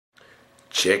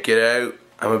Check it out.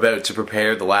 I'm about to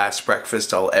prepare the last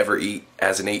breakfast I'll ever eat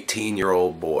as an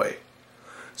 18-year-old boy.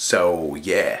 So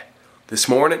yeah, this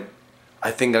morning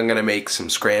I think I'm gonna make some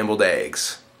scrambled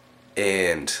eggs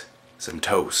and some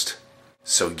toast.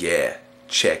 So yeah,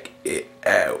 check it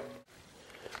out.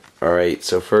 Alright,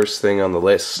 so first thing on the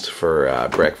list for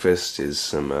breakfast is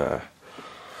some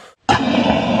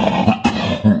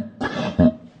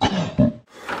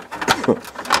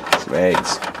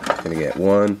eggs. Gonna get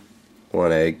one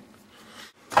egg,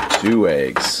 2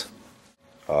 eggs.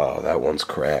 Oh, that one's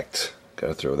cracked.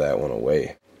 Gotta throw that one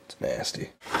away. It's nasty.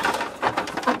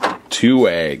 2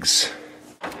 eggs,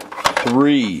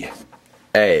 3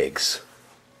 eggs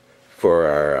for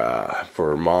our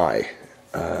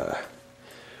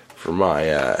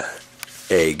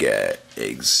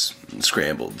eggs,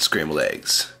 scrambled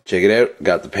eggs. Check it out.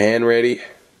 Got the pan ready.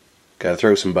 Gotta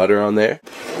throw some butter on there.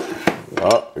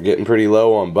 Oh, we're getting pretty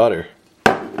low on butter.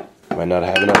 Might not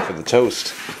have enough for the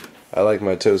toast. I like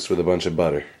my toast with a bunch of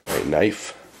butter. Alright,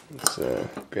 knife. Let's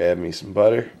grab me some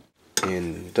butter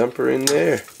and dump her in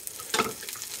there.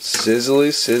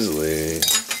 Sizzly, sizzly.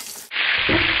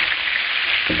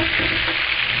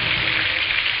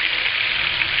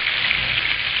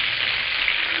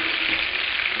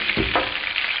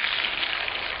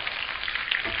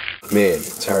 Man,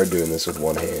 it's hard doing this with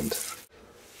one hand.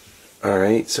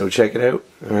 Alright, so check it out.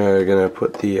 We're gonna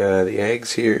put the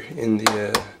eggs here in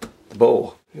the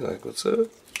bowl. You're like, what's up?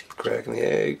 Cracking the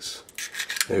eggs.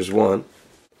 There's 1.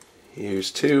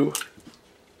 Here's 2.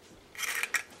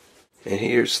 And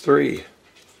here's 3.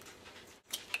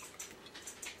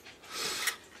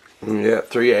 Yeah,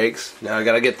 3 eggs. Now I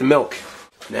gotta get the milk.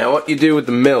 Now what you do with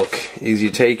the milk is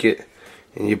you take it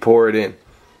and you pour it in.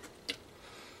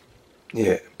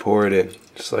 Yeah, pour it in.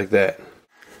 Just like that.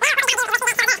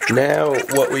 Now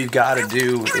what we've got to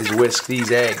do is whisk these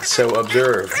eggs, so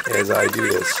observe as I do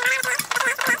this.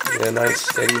 Get a nice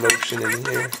steady motion in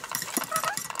here.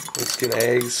 Whisking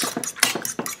eggs.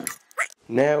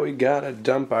 Now we gotta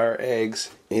dump our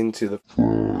eggs into the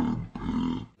frying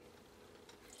pan.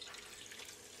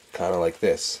 Kind of like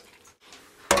this.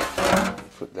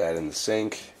 Put that in the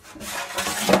sink.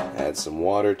 Add some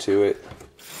water to it.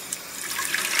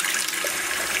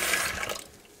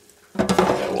 Get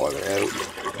that water out.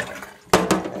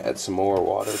 Add some more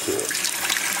water to it.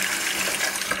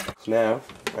 Now,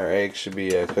 our eggs should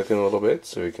be cooking a little bit,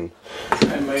 so we can...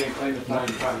 And may you clean the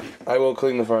frying pan? I will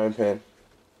clean the frying pan.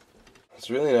 It's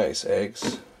really nice,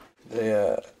 eggs.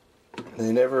 They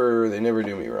never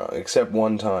do me wrong, except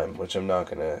one time, which I'm not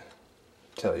gonna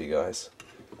tell you guys.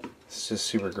 It's just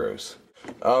super gross.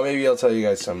 Oh, maybe I'll tell you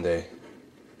guys someday.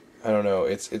 I don't know.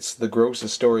 It's the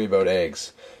grossest story about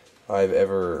eggs I've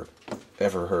ever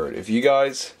heard. If you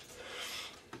guys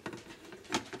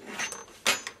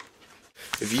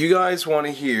want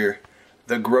to hear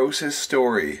the grossest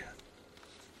story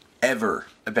ever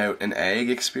about an egg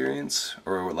experience,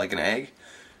 or like an egg,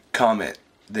 comment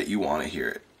that you want to hear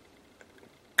it.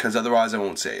 Because otherwise I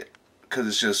won't say it. Because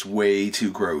it's just way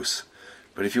too gross.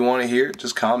 But if you want to hear it,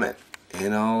 just comment.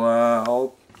 And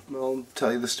I'll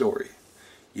tell you the story.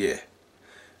 Yeah.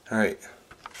 Alright.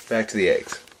 Back to the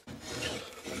eggs.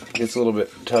 It gets a little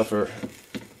bit tougher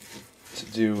to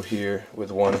do here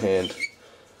with one hand.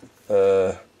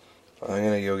 I'm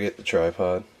gonna go get the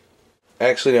tripod.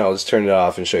 Actually, no, I'll just turn it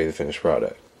off and show you the finished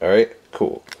product. Alright?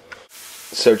 Cool.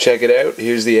 So check it out.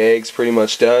 Here's the eggs pretty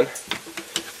much done.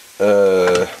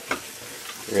 We're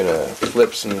gonna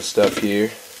flip some stuff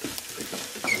here.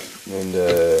 And,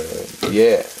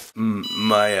 yeah.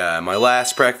 My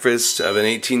last breakfast of an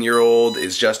 18-year-old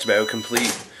is just about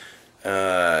complete.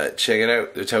 Check it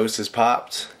out. The toast is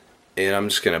popped. And I'm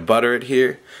just gonna butter it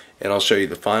here. And I'll show you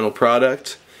the final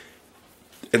product.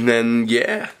 And then,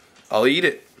 yeah, I'll eat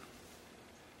it.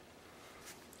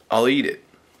 I'll eat it.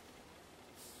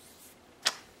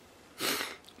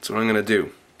 That's what I'm gonna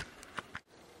do.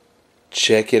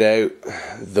 Check it out.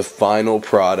 The final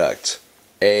product.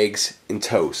 Eggs and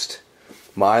toast.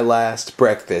 My last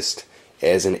breakfast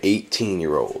as an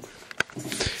 18-year-old.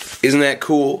 Isn't that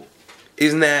cool?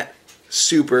 Isn't that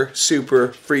super, super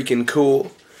freaking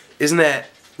cool? Isn't that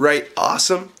right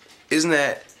awesome? Isn't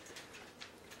that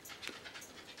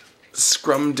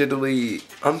scrumdiddly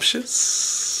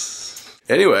umptious?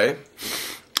 Anyway,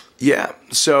 yeah,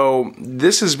 so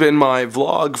this has been my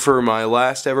vlog for my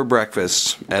last ever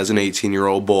breakfast as an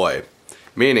 18-year-old boy,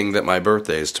 meaning that my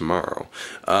birthday is tomorrow.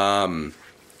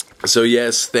 So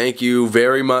yes, thank you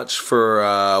very much for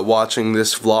watching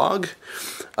this vlog.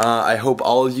 I hope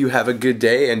all of you have a good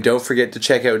day, and don't forget to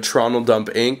check out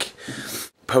TonaldDumpInc,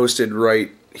 posted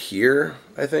right here,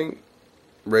 I think.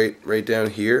 Right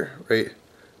down here, right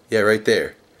Yeah, right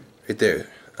there. Right there.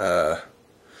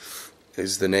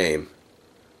 Is the name.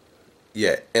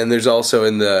 Yeah, and there's also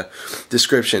in the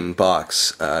description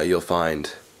box, you'll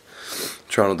find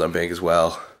TonaldDumpInc as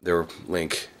well. Their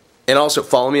link. And also,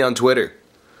 follow me on Twitter.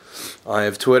 I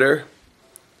have Twitter.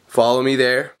 Follow me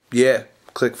there. Yeah,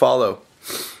 click follow.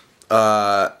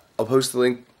 I'll post the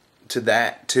link to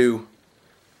that, too,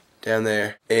 down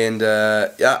there. And,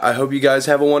 yeah, I hope you guys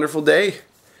have a wonderful day.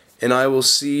 And I will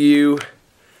see you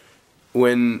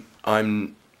when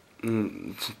I'm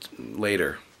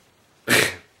later.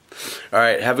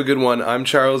 Alright, have a good one. I'm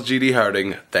Charles G.D.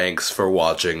 Harding. Thanks for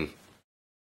watching.